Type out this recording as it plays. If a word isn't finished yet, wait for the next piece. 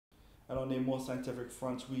And on a more scientific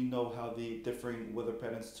front, we know how the differing weather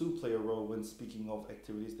patterns too play a role when speaking of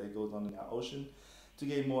activities that goes on in our ocean. To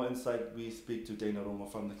gain more insight, we speak to Teina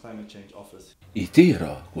Rongo from the Climate Change Office. I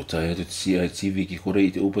tērā, ko tae atu te Citv ki kore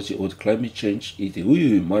I te upasi o te climate change I te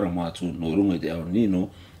ui maramatu no runga I te ao Nino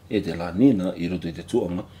e te La Nina I roto I te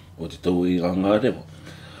tuanga o te tau I ngā rewa.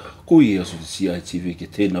 Kui asu te Citv ki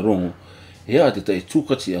Teina Rongo, hea te tai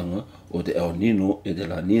tūkatianga o te ao Nino e te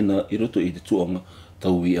La Nina I roto I te tuanga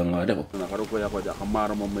tau I ngā rewa. Nā karoko ia koe te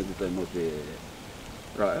akamarama mai te tai no te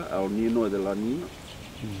ao Nino e te La Nina.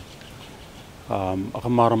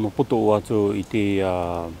 Akamarama puto o atu I te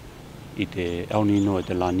El Nino e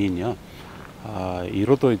te La Nina. I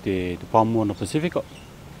roto I te Pamuana Pasifika,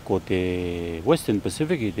 ko te Western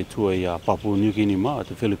Pacific I te tua I Papua New Guinea ma,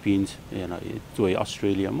 te Philippines, I tua I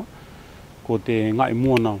Australia ma, ko te ngai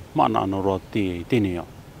moana mana ana roa te tenea.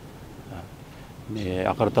 Me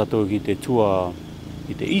akara tātou ki te tua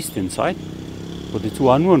I te eastern side, ko te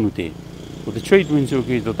tua anuanu te. Ko te trade winds o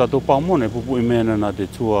ki te tātou Pamuana, e pupu I mena na te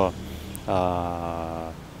tua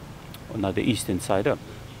na the eastern side.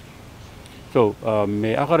 So,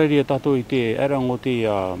 me akareria tātou I te arang o te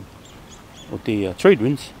trade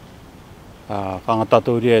winds, kanga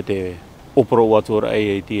tātou rea te opera o atu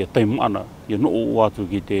ai I te taimana, I no o atu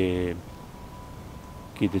ki te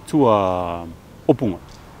tua opunga,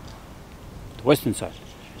 the western side.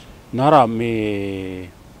 Nara me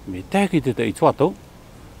tāki te I tuatau,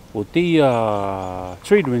 o te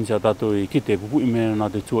trade winds a tātou I kite pupu I mea nā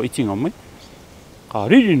te tua itinga mai, ka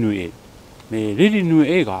ririnui e. Me ririnui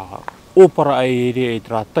e ka opara ai rea E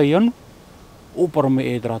tra tai anu, opara me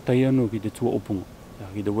e tra tai anu ki te tua opunga,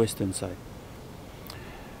 ki the western side.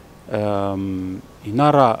 I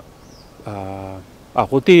nara,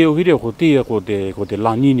 ko te o hire, ko te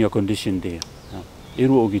La Nina condition te. E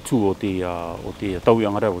rua o ki tū o te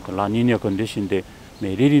tauianga reo, te La Nina condition te,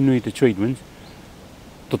 me ririnui te trade winds,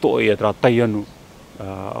 toto e tra tai anu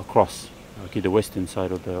across ki the western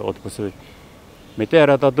side of the Pacific. Me te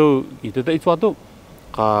ara tātou I te tei tuatou,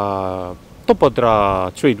 ka topa tra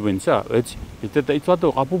trade winds I te tei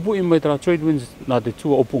tuatou, ka pupu I mai tra trade winds nā te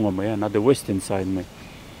tua opunga mai, nā te western side mai.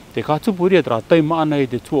 Te ka tupuria tra tai maana I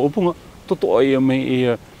te tua opunga, toto e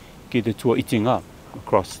mai ki te tua itinga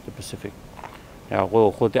across the Pacific.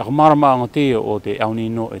 Ko te akamarama anga te o te El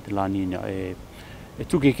Nino e te La Nina, e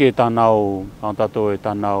tuki ke tānau, tātou e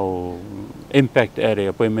tānau impact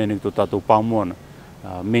area, poi meni to tātou Pamuana,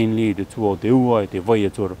 mainly te tua o te ua, te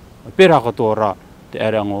Vaiatora, pera katoa rā, te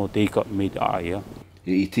aranga o te ika me te aia.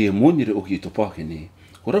 I te monire o ki to Pākene,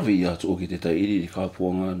 ko rawe I atu o ki te tai iri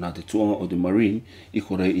kāpuanga nā te tuanga o te Marine I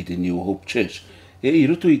kore I te New Hope Church. I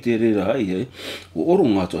roto I te rera ai, o oro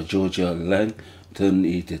ngātua Georgia Langton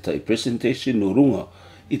I te tai presentation no runga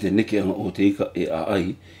I te nekeanga o te ika e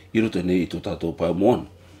ai, I roto nei I to tātou Pamuana.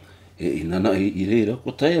 I nana I reira,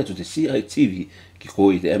 ko tai atu te Citv ki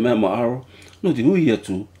ko I te MMR, no te hui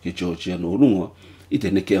atu ki Georgia no runga, I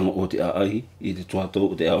te nekeanga o te ai, I te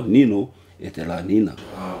tuatou o te ao Nino e te La Nina.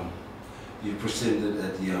 You presented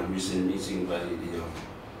at the recent meeting by the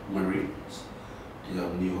Marines, the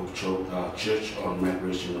New Hope Church on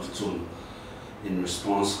migration of tuna. In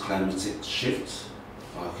response to climatic shift,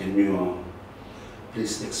 can you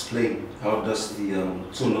please explain how does the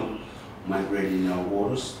tuna migrate in our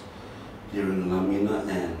waters during La Nina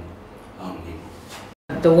and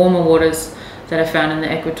Nino? The warmer waters that are found in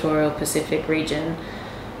the equatorial Pacific region,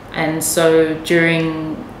 and so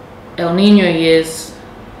during La Nina years,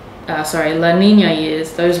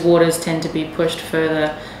 those waters tend to be pushed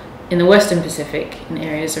further in the western Pacific, in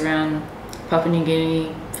areas around Papua New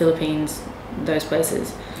Guinea, Philippines, those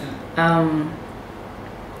places. And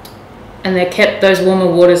those warmer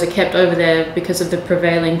waters are kept over there because of the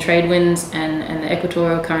prevailing trade winds and the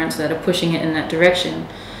equatorial currents that are pushing it in that direction.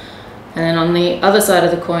 And then on the other side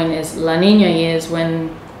of the coin is La Nina years, when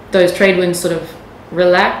those trade winds sort of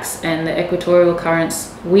relax and the equatorial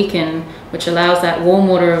currents weaken, which allows that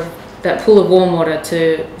pool of warm water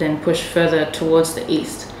to then push further towards the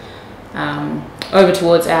east, over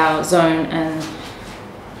towards our zone, and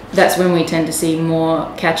that's when we tend to see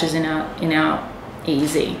more catches in our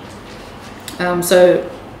EEZ. So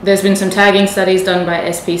there's been some tagging studies done by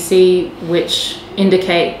SPC which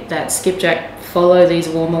indicate that skipjack follow these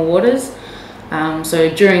warmer waters. So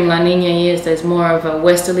during La Nina years there's more of a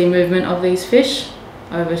westerly movement of these fish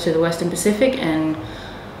over to the western Pacific, and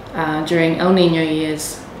during El Nino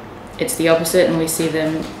years it's the opposite and we see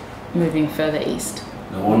them moving further east.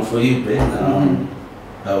 Now one for you, Ben.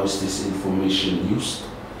 How is this information used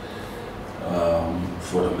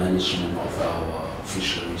for the management of our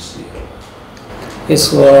fisheries here?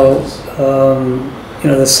 Yes, well,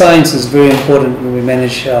 the science is very important when we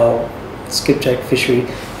manage our skipjack fishery,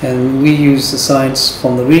 and we use the science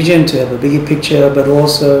from the region to have a bigger picture, but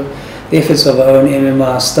also the efforts of our own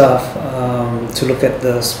MMR staff to look at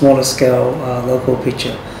the smaller scale local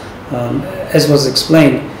picture. As was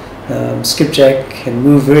explained, skipjack can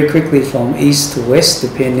move very quickly from east to west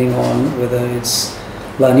depending on whether it's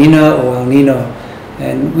La Nina or El Nino,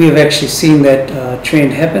 and we have actually seen that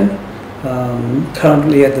trend happen.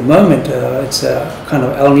 Currently at the moment it's a kind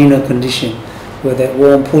of El Nino condition where that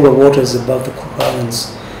warm pool of water is above the Cook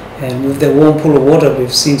Islands, and with that warm pool of water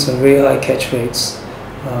we've seen some very high catch rates,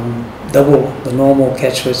 double the normal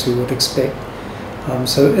catch rates we would expect.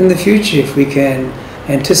 So in the future, if we can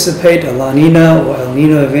anticipate a La Nina or El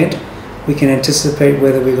Nino event, we can anticipate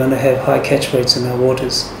whether we're going to have high catch rates in our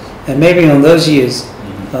waters, and maybe on those years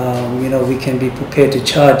we can be prepared to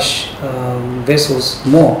charge vessels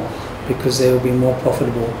more because they will be more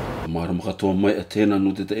profitable. Mara makatoa mai a tēnā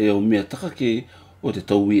no te e o mea takake o te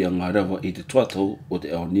tauwi a ngā rawa i te tuatau o te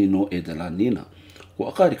El Nino e te La Nina. Ko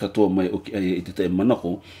akari katoa mai o ki aia i te te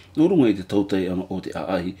manako, no runga i te tautai anga o te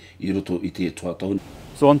aai I roto I te tuatau.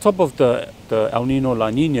 So on top of the El Nino La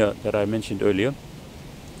Nina that I mentioned earlier,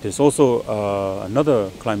 there's also another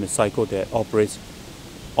climate cycle that operates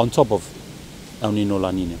on top of El Nino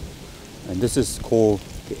La Nina. And this is called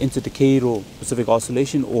the Interdecadal Pacific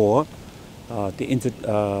Oscillation, or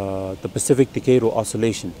the Pacific Decadal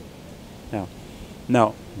Oscillation.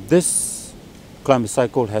 Now, this climate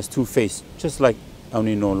cycle has two phases, just like El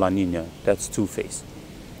Nino La Nina, that's two phases.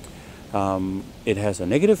 It has a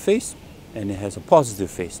negative phase and it has a positive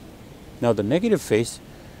phase. Now the negative phase,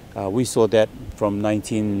 we saw that from the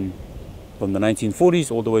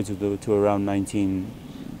 1940s all the way to around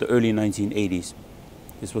the early 1980s.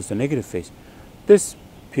 This was the negative phase. This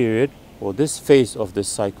period, or this phase of this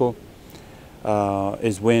cycle,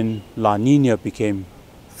 is when La Nina became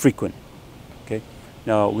frequent. Okay,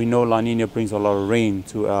 now we know La Nina brings a lot of rain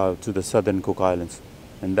to the southern Cook Islands,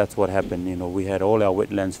 and that's what happened. We had all our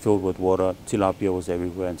wetlands filled with water, tilapia was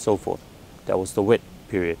everywhere, and so forth. That was the wet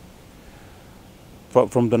period.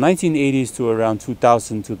 From the 1980s to around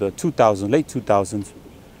 2000 to the late 2000s,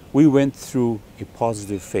 we went through a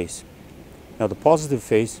positive phase. Now the positive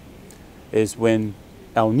phase is when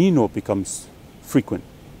El Nino becomes frequent.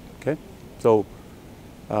 Okay, so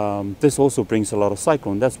this also brings a lot of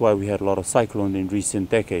cyclone. That's why we had a lot of cyclone in recent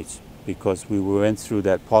decades, because we went through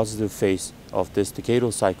that positive phase of this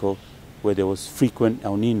decadal cycle where there was frequent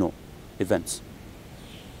El Nino events.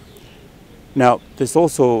 Now this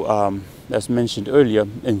also, as mentioned earlier,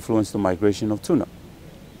 influenced the migration of tuna.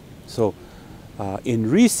 So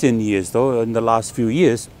in recent years, though, in the last few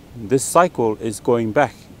years, this cycle is going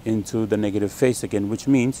back into the negative phase again, which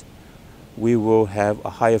means we will have a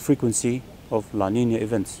higher frequency of La Nina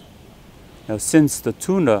events. Now, since the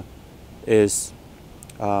tuna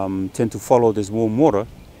tend to follow this warm water,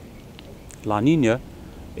 La Nina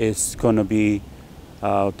is going to be,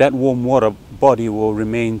 that warm water body will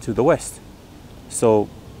remain to the west. So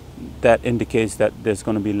that indicates that there's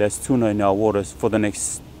going to be less tuna in our waters for the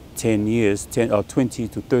next 10 years, 20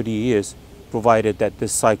 to 30 years, provided that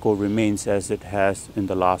this cycle remains as it has in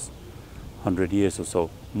the last 100 years or so,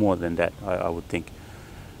 more than that, I would think.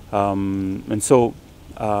 And so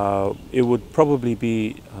it would probably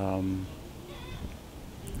be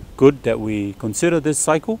good that we consider this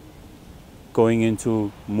cycle going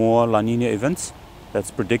into more La Nina events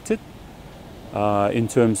that's predicted in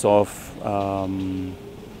terms of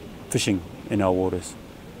fishing in our waters.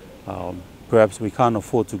 Perhaps we can't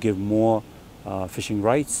afford to give more fishing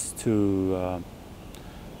rights to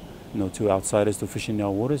outsiders to fish in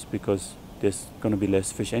our waters, because there's going to be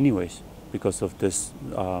less fish anyways because of this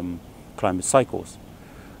climate cycles,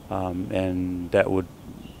 and that would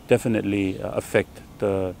definitely affect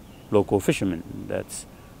the local fishermen that's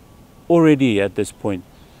already at this point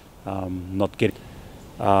not getting.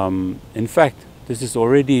 In fact, this is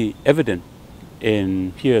already evident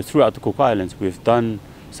here throughout the Cook Islands. We've done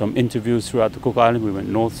some interviews throughout the Cook Islands. We went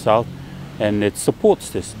north, south, and it supports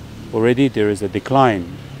this. Already there is a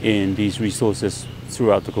decline in these resources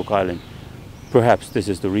throughout the Cook Island. Perhaps this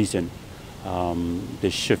is the reason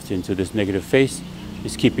this shift into this negative phase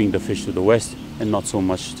is keeping the fish to the west and not so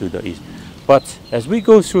much to the east. But as we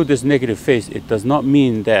go through this negative phase, it does not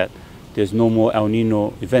mean that there's no more El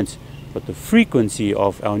Nino events, but the frequency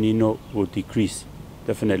of El Nino will decrease,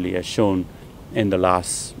 definitely, as shown in the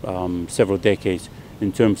last several decades,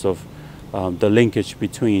 in terms of the linkage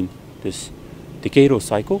between this decadal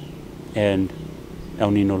cycle and El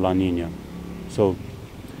Nino La Nina. So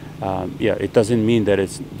yeah, it doesn't mean that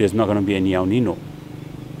there's not going to be any El Nino,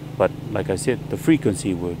 but like I said, the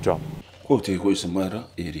frequency will drop. Ko te koe sa mara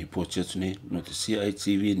e ripoti atu nei no te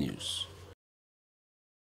Citv News.